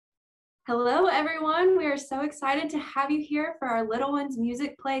Hello, everyone. We are so excited to have you here for our Little Ones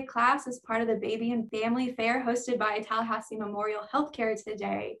Music Play class as part of the Baby and Family Fair hosted by Tallahassee Memorial Healthcare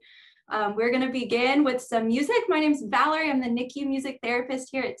today. We're going to begin with some music. My name is Valerie. I'm the NICU music therapist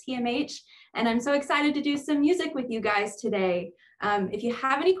here at TMH, and I'm so excited to do some music with you guys today. If you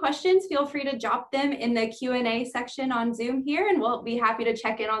have any questions, feel free to drop them in the Q&A section on Zoom here, and we'll be happy to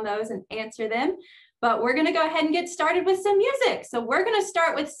check in on those and answer them. But we're going to go ahead and get started with some music. So we're going to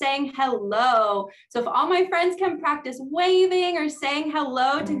start with saying hello. So if all my friends can practice waving or saying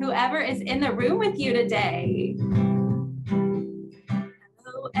hello to whoever is in the room with you today.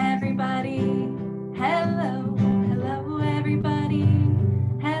 Hello, everybody. Hello, hello, everybody.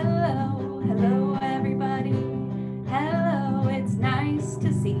 Hello, hello, everybody. Hello, it's nice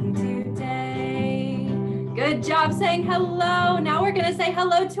to see you today. Good job saying hello. Now we're going to say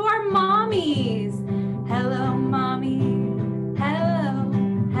hello to our mommies. Hello, mommy. Hello,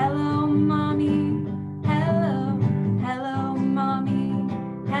 hello, mommy. Hello, hello, mommy.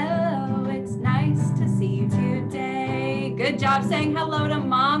 Hello, it's nice to see you today. Good job saying hello to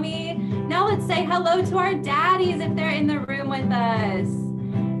mommy. Now let's say hello to our daddies if they're in the room with us.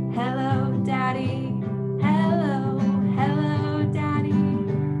 Hello, daddy. Hello, hello, daddy.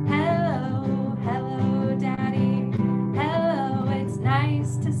 Hello, hello, daddy. Hello, it's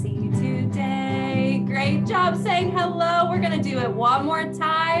nice to see you today. Great job saying hello. We're going to do it one more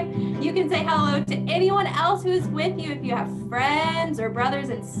time. You can say hello to anyone else who's with you. If you have friends or brothers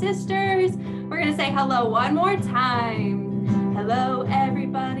and sisters, we're going to say hello one more time. Hello,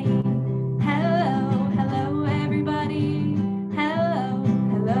 everybody. Hello, hello, everybody. Hello,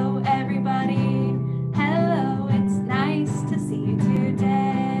 hello, everybody. Hello, it's nice to see you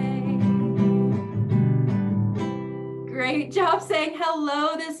today. Great job saying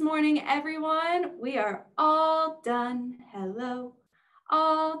hello this morning, everyone. We are all done. Hello,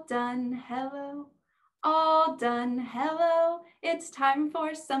 all done. Hello, all done. Hello, it's time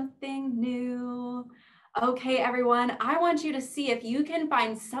for something new. Okay, everyone, I want you to see if you can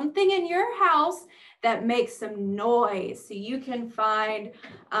find something in your house that makes some noise. So you can find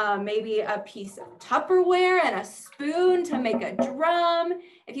maybe a piece of Tupperware and a spoon to make a drum.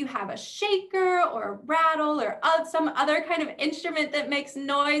 If you have a shaker or a rattle or some other kind of instrument that makes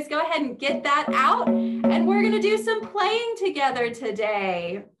noise, go ahead and get that out. And we're gonna do some playing together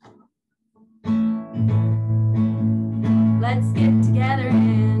today. Let's get together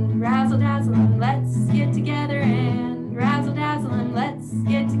and razzle dazzle and let's get together and razzle dazzle and let's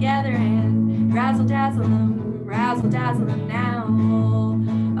get together and razzle dazzle them now.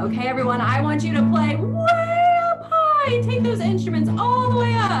 Okay, everyone, I want you to play way up high. Take those instruments all the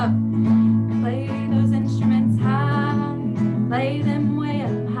way up. Play those instruments high. Play them way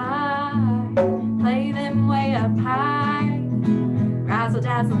up high. Play them way up high. Razzle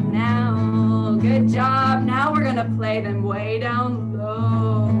dazzle now. Good job. Now we're gonna play them way down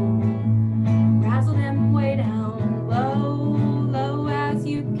low. Razzle them way down low, low as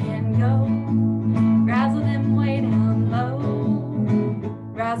you can go. Razzle them way down low.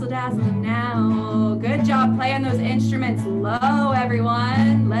 Razzle dazzle them now. Good job playing those instruments low,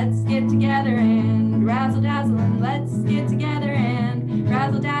 everyone. Let's get together and razzle dazzle them. Let's get together and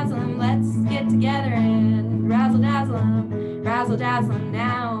razzle dazzle them. Let's get together and razzle dazzle them. Razzle dazzle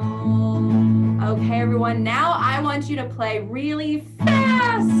now. Okay, everyone, now I want you to play really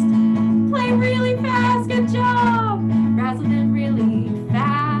fast. Play really fast. Good job. Razzle them really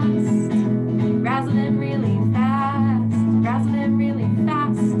fast. Razzle them really fast. Razzle them really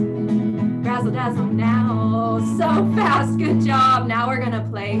fast. Razzle dazzle now. So fast. Good job. Now we're going to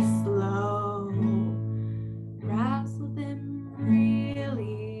play slow. Razzle them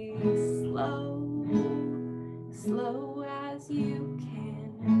really slow. Slow as you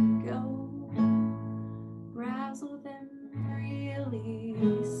can go. Razzle them really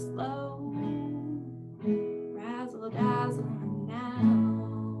slow. Razzle dazzle now.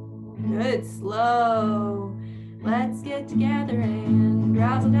 Good, slow. Let's get together and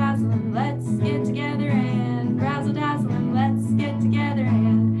razzle dazzle and let's get together and razzle dazzle and let's get together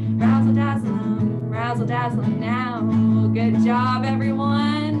and razzle dazzle now. Good job,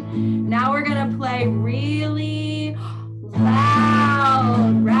 everyone. Now we're gonna play really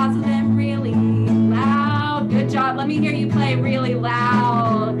loud. Razzle them really loud. Good job. Let me hear you play really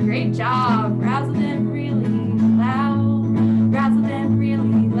loud. Great job. Razzle them really loud. Razzle them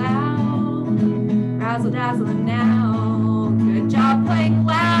really loud. Razzle dazzle now. Good job playing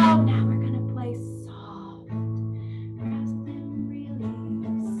loud. Now we're gonna play soft. Razzle them really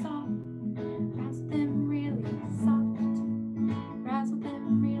soft. Razzle them really soft. Razzle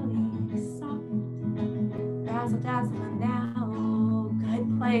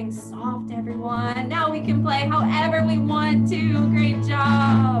playing soft, everyone. Now we can play however we want to. Great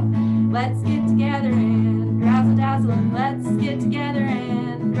job. Let's get together and razzle dazzle 'em. Let's get together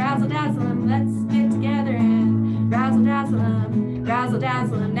and razzle dazzle 'em. Let's get together and razzle dazzle 'em. Razzle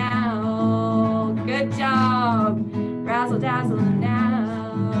dazzle 'em now. Good job. Razzle dazzle 'em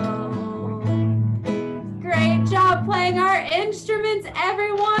now. Great job playing our instruments,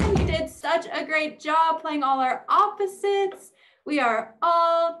 everyone. You did such a great job playing all our opposites. We are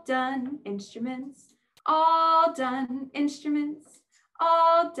all done instruments, all done instruments,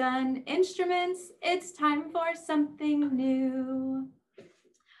 all done instruments. It's time for something new.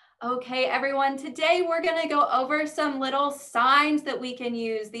 Okay, everyone, today we're gonna go over some little signs that we can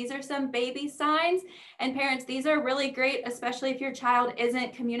use. These are some baby signs, and parents, these are really great, especially if your child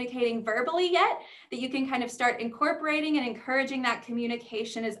isn't communicating verbally yet, that you can kind of start incorporating and encouraging that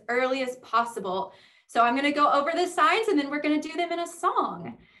communication as early as possible. So I'm gonna go over the signs and then we're gonna do them in a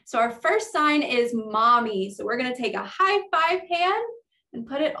song. So our first sign is mommy. So we're gonna take a high five hand and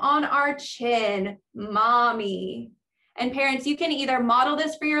put it on our chin, mommy. And parents, you can either model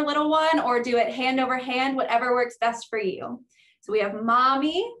this for your little one or do it hand over hand, whatever works best for you. So we have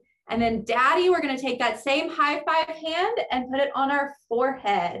mommy, and then daddy, we're gonna take that same high five hand and put it on our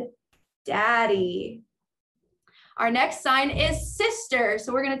forehead, daddy. Our next sign is sister.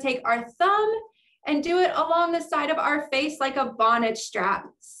 So we're gonna take our thumb and do it along the side of our face like a bonnet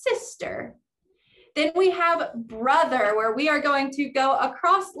strap, sister. Then we have brother, where we are going to go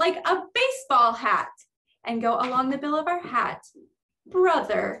across like a baseball hat and go along the bill of our hat,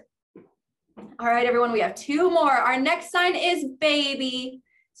 brother. All right, everyone, we have two more. Our next sign is baby.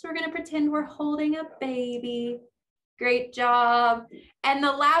 So we're gonna pretend we're holding a baby. Great job. And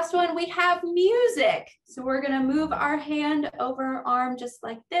the last one, we have music. So we're gonna move our hand over our arm just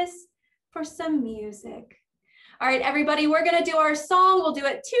like this for some music. All right, everybody, we're gonna do our song. We'll do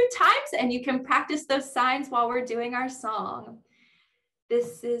it 2 times and you can practice those signs while we're doing our song.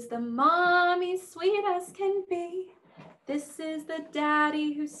 This is the mommy, sweet as can be. This is the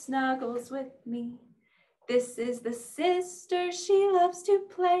daddy who snuggles with me. This is the sister, she loves to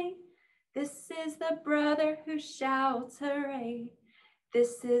play. This is the brother who shouts hooray.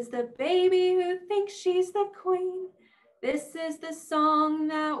 This is the baby who thinks she's the queen. This is the song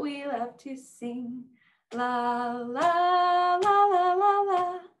that we love to sing. La, la, la, la, la,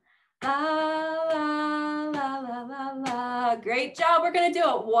 la. La, la, la, la, la, la. Great job. We're going to do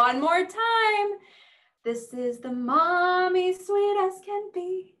it one more time. This is the mommy, sweet as can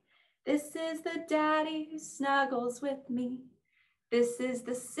be. This is the daddy who snuggles with me. This is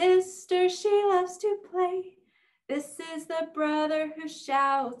the sister, she loves to play. This is the brother who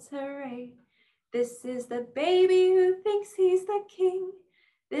shouts hooray. This is the baby who thinks he's the king.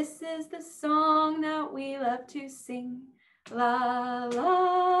 This is the song that we love to sing. La,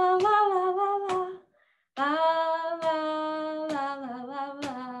 la, la, la, la, la, la, la, la, la, la,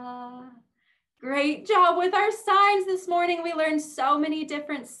 la. Great job with our signs this morning. We learned so many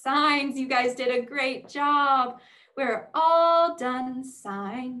different signs. You guys did a great job. We're all done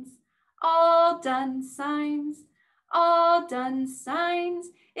signs, all done signs, all done signs.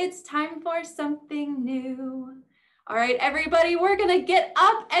 It's time for something new. All right, everybody, we're gonna get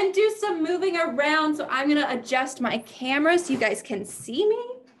up and do some moving around. So I'm gonna adjust my camera so you guys can see me.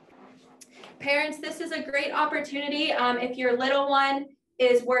 Parents, this is a great opportunity. If your little one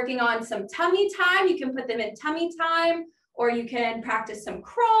is working on some tummy time, you can put them in tummy time, or you can practice some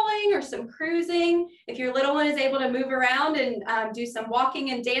crawling or some cruising. If your little one is able to move around and do some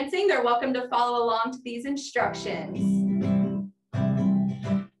walking and dancing, they're welcome to follow along to these instructions.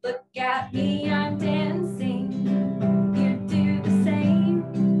 Look at me, I'm dancing.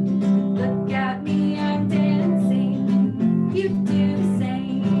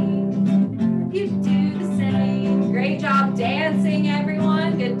 Dancing,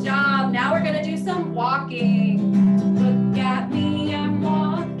 everyone. Good job. Now we're going to do some walking. Look at me, I'm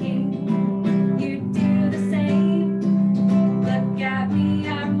walking. You do the same. Look at me,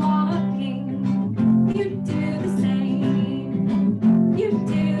 I'm walking. You do the same. You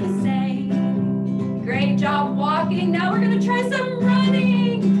do the same. Great job walking. Now we're going to try some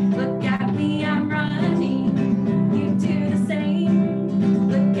running. Look at me, I'm running. You do the same.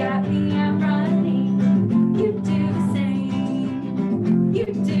 Look at me, I'm running. You do the same. You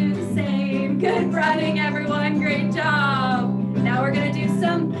do the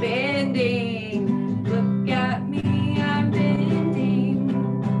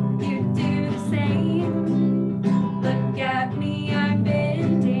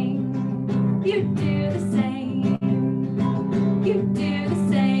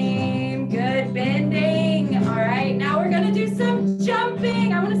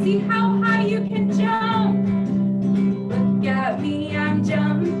see how high you can jump. Look at me, I'm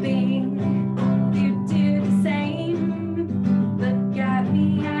jumping. You do the same. Look at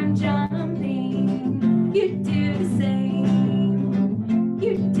me, I'm jumping. You do the same.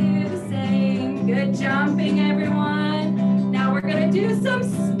 You do the same. Good jumping, everyone. Now we're gonna do some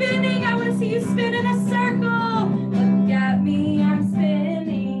spinning. I wanna see you spin in a circle. Look at me, I'm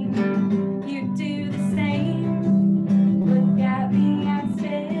spinning. You do the same. Look at me, I'm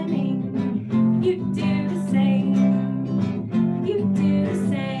spinning. You do the same. You do the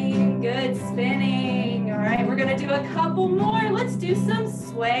same. Good spinning. All right, we're gonna do a couple more. Let's do some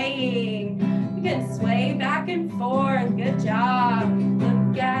swaying. You can sway back and forth. Good job.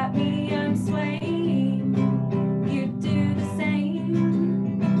 Look at me, I'm swaying. You do the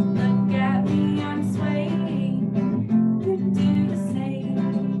same. Look at me, I'm swaying. You do the same.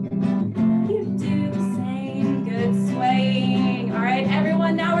 You do the same. Good swaying. All right,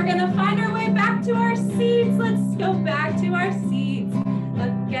 everyone, now we're gonna find our way back to our seats. Let's go back to our seats.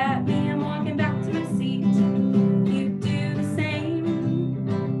 Look at me, I'm walking back to my seat. You do the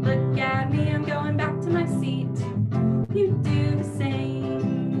same. Look at me, I'm going back to my seat. You do the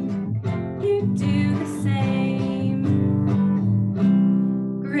same. You do the same.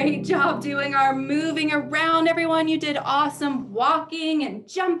 Great job doing our moving around, everyone. You did awesome walking and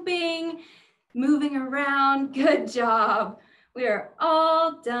jumping, moving around. Good job. We are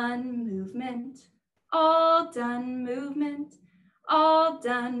all done movement. All done movement. All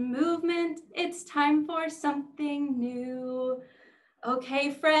done movement. It's time for something new. Okay,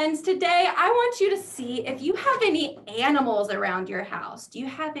 friends, today I want you to see if you have any animals around your house. Do you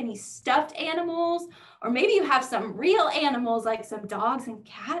have any stuffed animals? Or maybe you have some real animals like some dogs and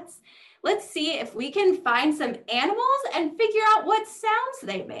cats. Let's see if we can find some animals and figure out what sounds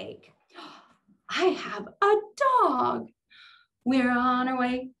they make. I have a dog. We're on our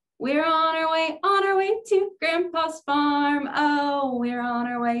way. We're on our way to Grandpa's farm. Oh, we're on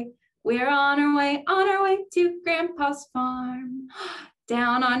our way. We're on our way to Grandpa's farm.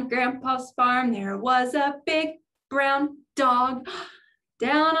 Down on Grandpa's farm, there was a big brown dog.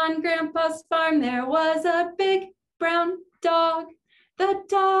 Down on Grandpa's farm, there was a big brown dog. The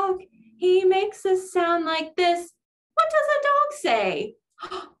dog, he makes a sound like this. What does a dog say?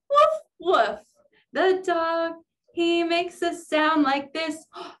 Woof, woof. The dog, he makes a sound like this.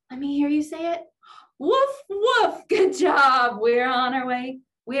 Let me hear you say it. Woof, woof. Good job. We're on our way.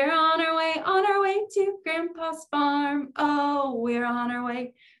 We're on our way to Grandpa's farm. Oh, we're on our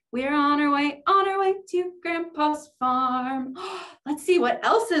way. We're on our way to Grandpa's farm. Let's see what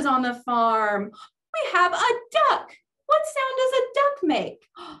else is on the farm. We have a duck. What sound does a duck make?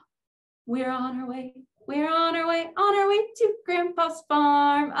 We're on our way. We're on our way to Grandpa's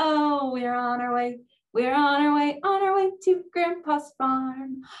farm. Oh, we're on our way. We're on our way to Grandpa's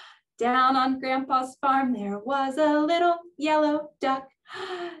farm. Down on Grandpa's farm, there was a little yellow duck.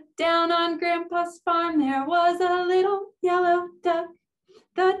 Down on Grandpa's farm, there was a little yellow duck.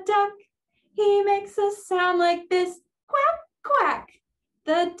 The duck, he makes a sound like this. Quack, quack.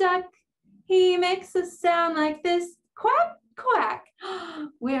 The duck, he makes a sound like this. Quack, quack.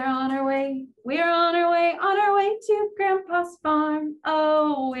 We're on our way. We're on our way to Grandpa's farm.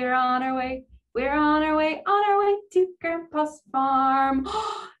 Oh, we're on our way. We're on our way to Grandpa's farm.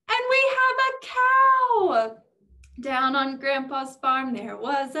 And we have a cow. Down on Grandpa's farm, there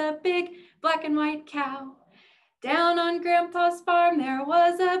was a big black and white cow. Down on Grandpa's farm, there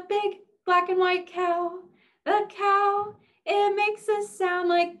was a big black and white cow. The cow, it makes a sound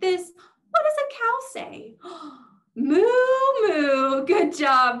like this. What does a cow say? Moo, moo. Good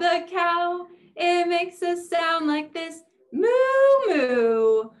job. The cow, it makes a sound like this. Moo,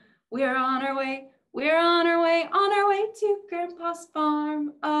 moo. We're on our way. We're on our way to Grandpa's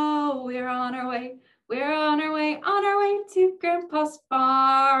farm. Oh, we're on our way. We're on our way to Grandpa's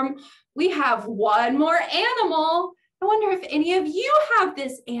farm. We have one more animal. I wonder if any of you have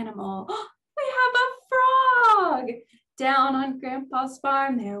this animal. We have a frog. Down on Grandpa's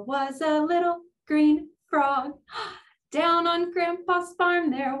farm, there was a little green frog. Down on Grandpa's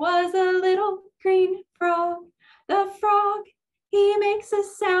farm, there was a little green frog. The frog, he makes a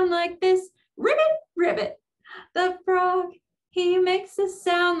sound like this. Ribbit, ribbit. The frog, he makes a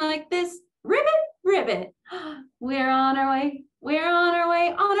sound like this. Ribbit, ribbit. We're on our way. We're on our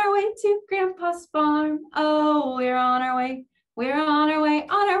way to Grandpa's farm. Oh, we're on our way. We're on our way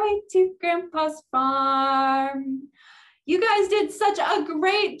to Grandpa's farm. You guys did such a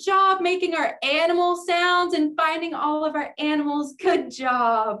great job making our animal sounds and finding all of our animals. Good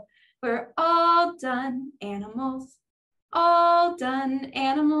job. We're all done, animals. All done,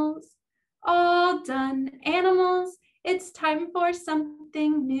 animals. All done, animals. It's time for something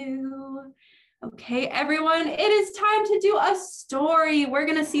something new. Okay, everyone, it is time to do a story. We're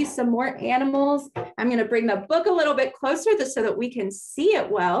gonna see some more animals. I'm gonna bring the book a little bit closer so that we can see it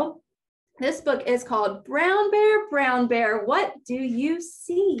well. This book is called Brown Bear, What Do You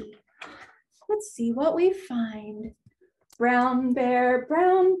See? Let's see what we find. Brown Bear,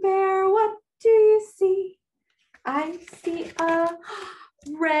 what do you see? I see a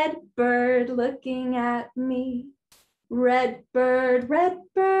red bird looking at me. Red bird, what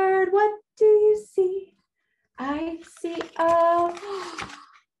do you see? I see a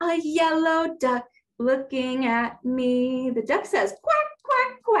yellow duck looking at me. The duck says quack,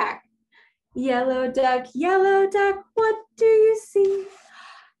 quack, quack. Yellow duck, what do you see?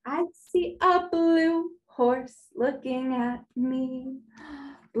 I see a blue horse looking at me.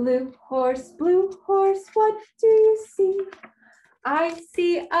 Blue horse, what do you see? I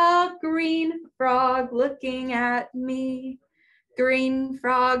see a green frog looking at me. Green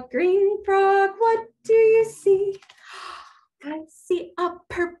frog, what do you see? I see a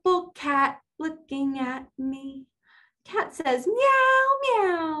purple cat looking at me. Cat says meow,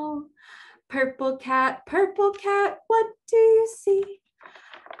 meow. Purple cat, what do you see?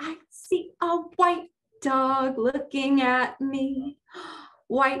 I see a white dog looking at me.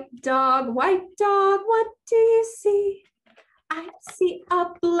 White dog, what do you see? I see a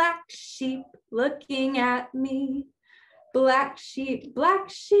black sheep looking at me. Black sheep,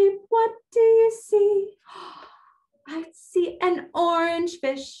 what do you see? I see an orange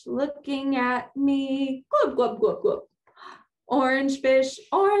fish looking at me. Glub, glub, glub, glub. Orange fish,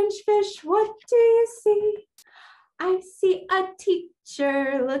 what do you see? I see a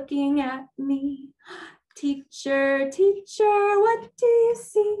teacher looking at me. Teacher, what do you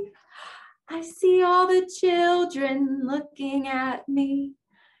see? I see all the children looking at me.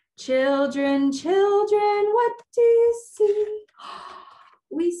 Children, what do you see?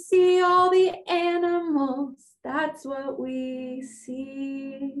 We see all the animals, that's what we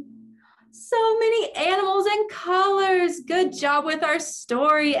see. So many animals and colors. Good job with our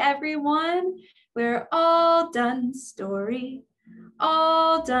story, everyone. We're all done story.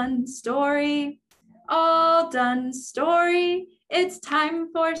 All done story. All done story. It's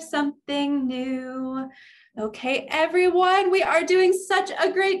time for something new. Okay, everyone, we are doing such a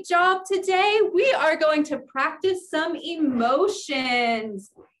great job today. We are going to practice some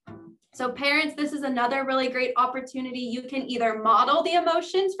emotions. So parents, this is another really great opportunity. You can either model the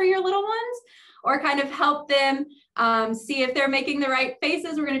emotions for your little ones or kind of help them see if they're making the right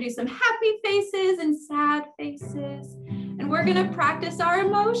faces. We're gonna do some happy faces and sad faces. And we're gonna practice our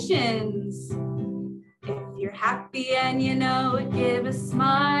emotions. If you're happy and you know it, give a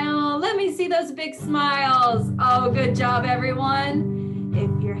smile. Let me see those big smiles. Oh, good job, everyone.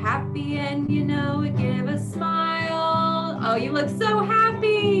 If you're happy and you know it, give a smile. Oh, you look so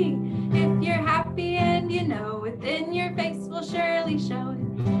happy. If you're happy and you know it, then your face will surely show it.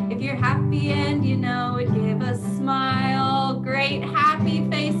 If you're happy and you know it, give a smile. Great happy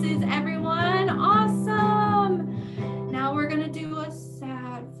faces, everyone. Awesome. Now we're gonna do a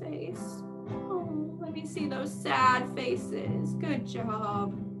sad face. Oh, let me see those sad faces. Good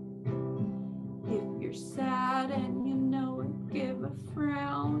job. If you're sad and you know it, give a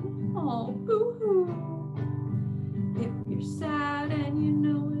frown. Oh, boo-hoo. If you're sad and you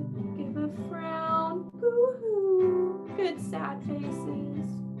know it, give a frown. Boo-hoo. Good sad faces.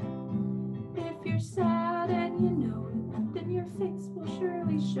 If you're sad and you know it, then your face will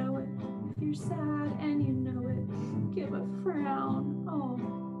surely show it. If you're sad and you know it, give a frown. Oh,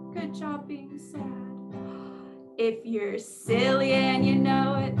 good job being sad. If you're silly and you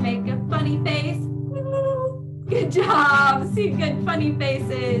know it, make a funny face. Good job. See good funny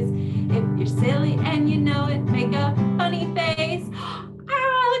faces. If you're silly and you know it, make a funny face.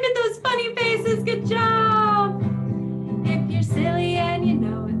 Ah, look at those funny faces. Good job. If you're silly and you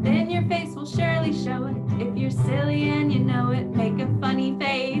know it, then your face will surely show it. If you're silly and you know it, make a funny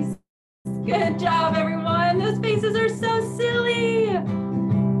face. Good job, everyone. Those faces are so silly.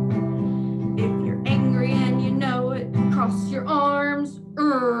 If you're angry and you know it, cross your arms.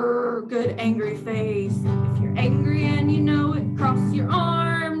 Good angry face. If you're angry and you know it, cross your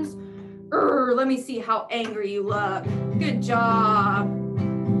arms. Let me see how angry you look. Good job.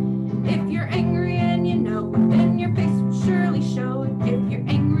 If you're angry and you know it, then your face will surely show it. If you're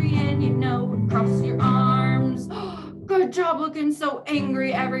angry and you know it, cross your arms. Good job looking so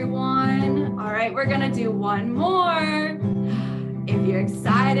angry, everyone. All right, we're gonna do one more. If you're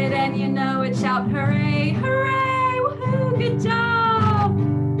excited and you know it, shout hooray, hooray, woohoo, good job.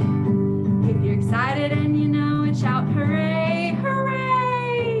 If you're excited and you know it, shout hooray,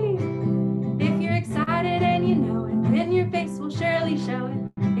 hooray. If you're excited and you know it, then your face will surely show it.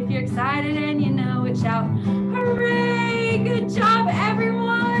 If you're excited and you know it, shout, hooray! Good job,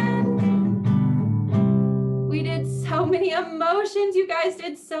 everyone. We did so many emotions. You guys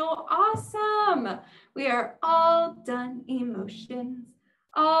did so awesome. We are all done emotions,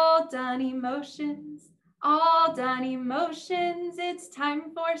 all done emotions, all done emotions. It's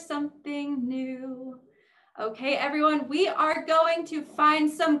time for something new. Okay, everyone, we are going to find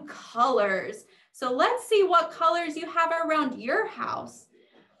some colors. So let's see what colors you have around your house.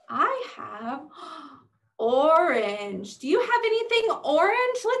 I have orange. Do you have anything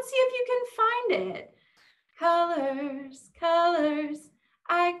orange? Let's see if you can find it. Colors, colors,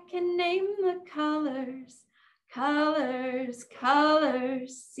 I can name the colors. Colors,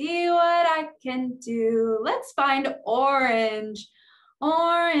 colors, see what I can do. Let's find orange.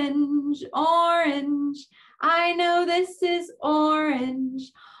 Orange, orange, I know this is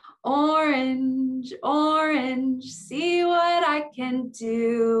orange. Orange, orange, see what I can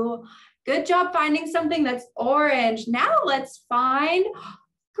do. Good job finding something that's orange. Now let's find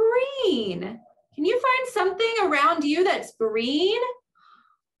green. Can you find something around you that's green?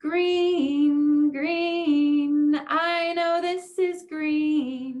 Green, green, I know this is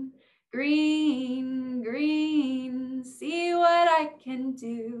green. Green, green, see what I can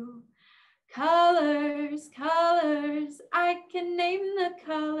do. Colors, colors, I can name the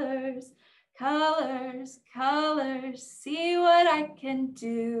colors. Colors, colors, see what I can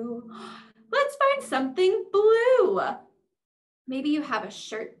do. Let's find something blue. Maybe you have a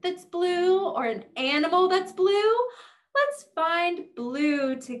shirt that's blue or an animal that's blue. Let's find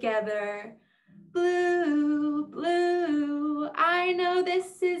blue together. Blue, blue, I know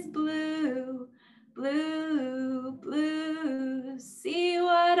this is blue. Blue, blue, see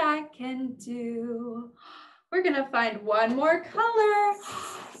what I can do. We're gonna find one more color.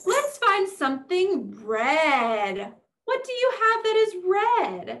 Let's find something red. What do you have that is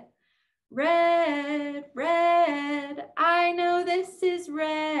red? Red, red, I know this is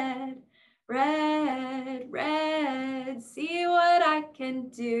red. Red, red, see what I can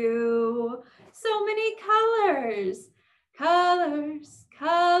do. So many colors. Colors,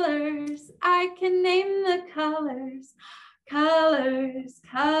 colors, I can name the colors. Colors,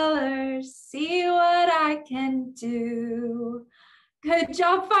 colors, see what I can do. Good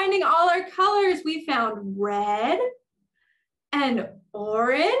job finding all our colors. We found red and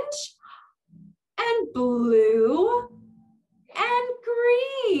orange and blue and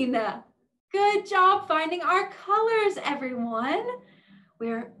green. Good job finding our colors, everyone.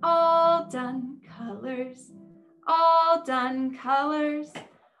 We're all done colors, all done colors,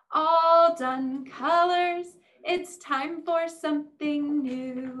 all done colors. It's time for something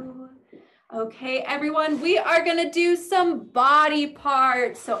new. Okay, everyone, we are gonna do some body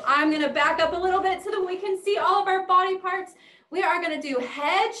parts. So I'm gonna back up a little bit so that we can see all of our body parts. We are gonna do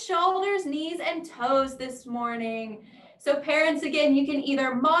head, shoulders, knees, and toes this morning. So parents, again, you can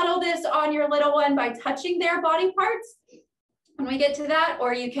either model this on your little one by touching their body parts when we get to that,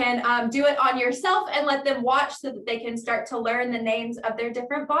 or you can do it on yourself and let them watch so that they can start to learn the names of their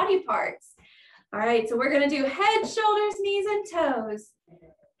different body parts. All right, so we're gonna do head, shoulders, knees, and toes.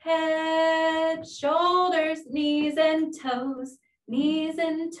 Head, shoulders, knees, and toes, knees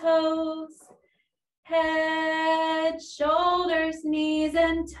and toes. Head, shoulders, knees,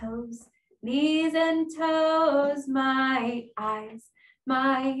 and toes, knees and toes. My eyes,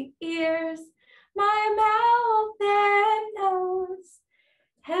 my ears, my mouth and nose.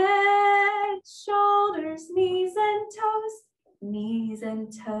 Head, shoulders, knees, and toes, knees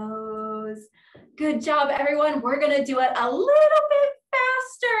and toes. Good job, everyone. We're gonna do it a little bit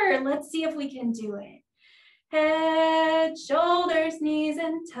faster. Let's see if we can do it. Head, shoulders, knees,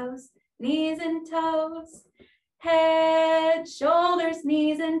 and toes, knees and toes. Head, shoulders,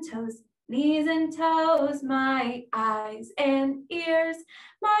 knees, and toes, knees and toes. My eyes and ears,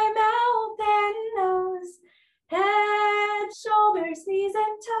 my mouth and nose. Head, shoulders, knees,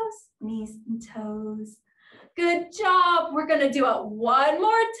 and toes, knees and toes. Good job. We're gonna do it one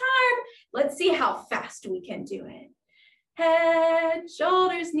more time. Let's see how fast we can do it. Head,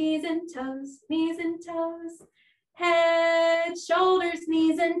 shoulders, knees, and toes, knees and toes. Head, shoulders,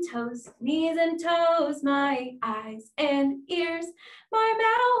 knees, and toes, knees and toes. My eyes and ears, my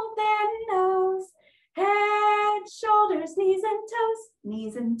mouth and nose. Head, shoulders, knees, and toes,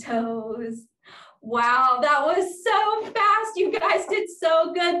 knees and toes. Wow, that was so fast. You guys did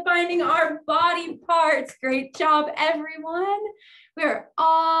so good finding our body parts. Great job, everyone. We're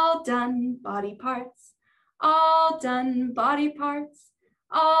all done body parts. All done body parts.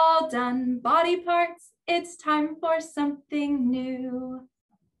 All done body parts. It's time for something new.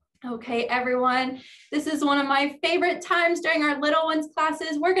 Okay, everyone, this is one of my favorite times during our little ones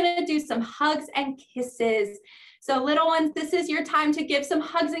classes. We're gonna do some hugs and kisses. So little ones, this is your time to give some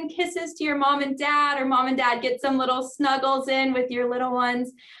hugs and kisses to your mom and dad, or mom and dad get some little snuggles in with your little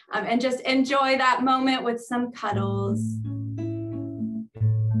ones, and just enjoy that moment with some cuddles.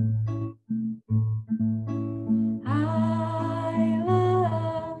 I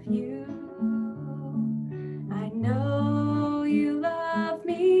love you. I know you love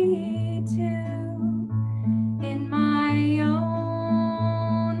me too, in my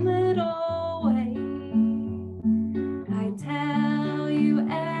own little way. I tell you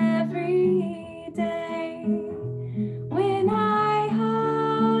every day when I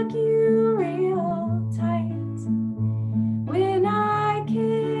hug you real tight, when I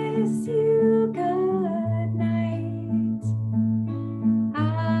kiss you good night.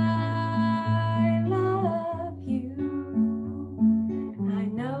 I love you. I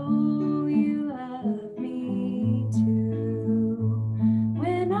know you love me too.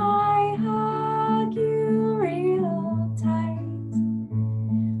 When I hug you real tight,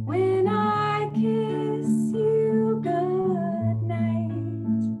 when I kiss you good night.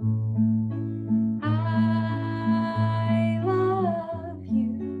 I love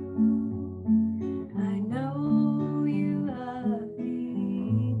you. I know you love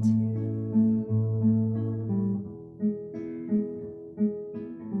me too.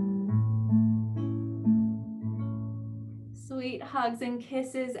 Sweet hugs and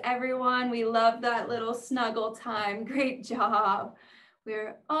kisses, everyone. We love that little snuggle time. Great job.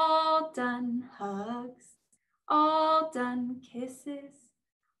 We're all done hugs, all done kisses,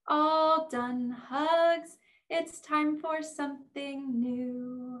 all done hugs. It's time for something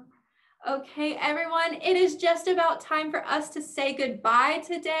new. Okay, everyone, it is just about time for us to say goodbye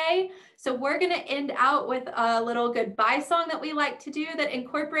today. So we're going to end out with a little goodbye song that we like to do that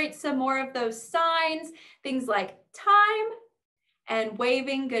incorporates some more of those signs, things like time and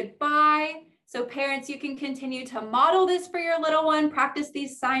waving goodbye. So parents, you can continue to model this for your little one, practice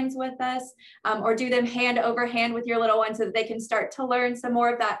these signs with us, or do them hand over hand with your little one so that they can start to learn some more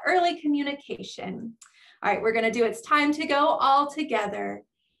of that early communication. All right, we're going to do It's Time to Go all together.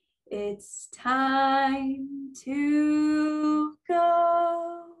 It's time to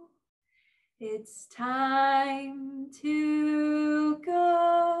go. It's time to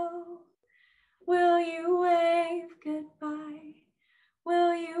go. Will you wave goodbye?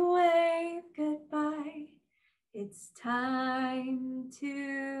 Will you wave goodbye? It's time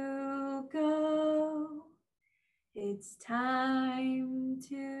to go. It's time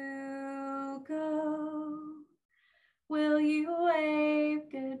to go. Will you wave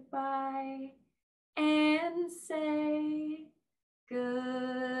goodbye and say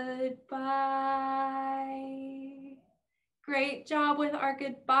goodbye? Great job with our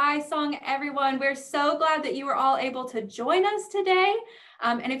goodbye song, everyone. We're so glad that you were all able to join us today.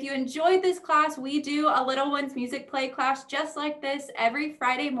 And if you enjoyed this class, we do a Little Ones music play class just like this every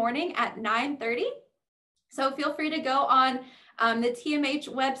Friday morning at 9:30. So feel free to go on the TMH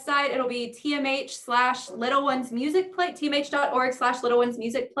website. It'll be TMH/Little Ones Music Play, TMH.org/Little Ones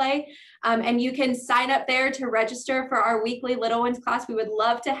Music Play. And you can sign up there to register for our weekly Little Ones class. We would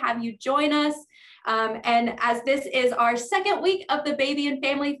love to have you join us. And as this is our second week of the Baby and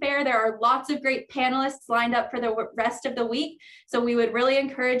Family Fair, there are lots of great panelists lined up for the rest of the week. So we would really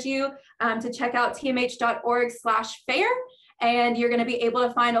encourage you to check out tmh.org/fair. And you're going to be able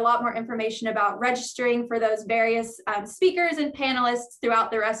to find a lot more information about registering for those various speakers and panelists throughout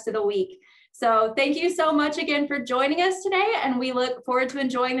the rest of the week. So thank you so much again for joining us today. And we look forward to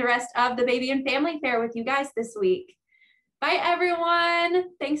enjoying the rest of the Baby and Family Fair with you guys this week. Bye, everyone.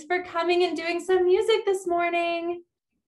 Thanks for coming and doing some music this morning.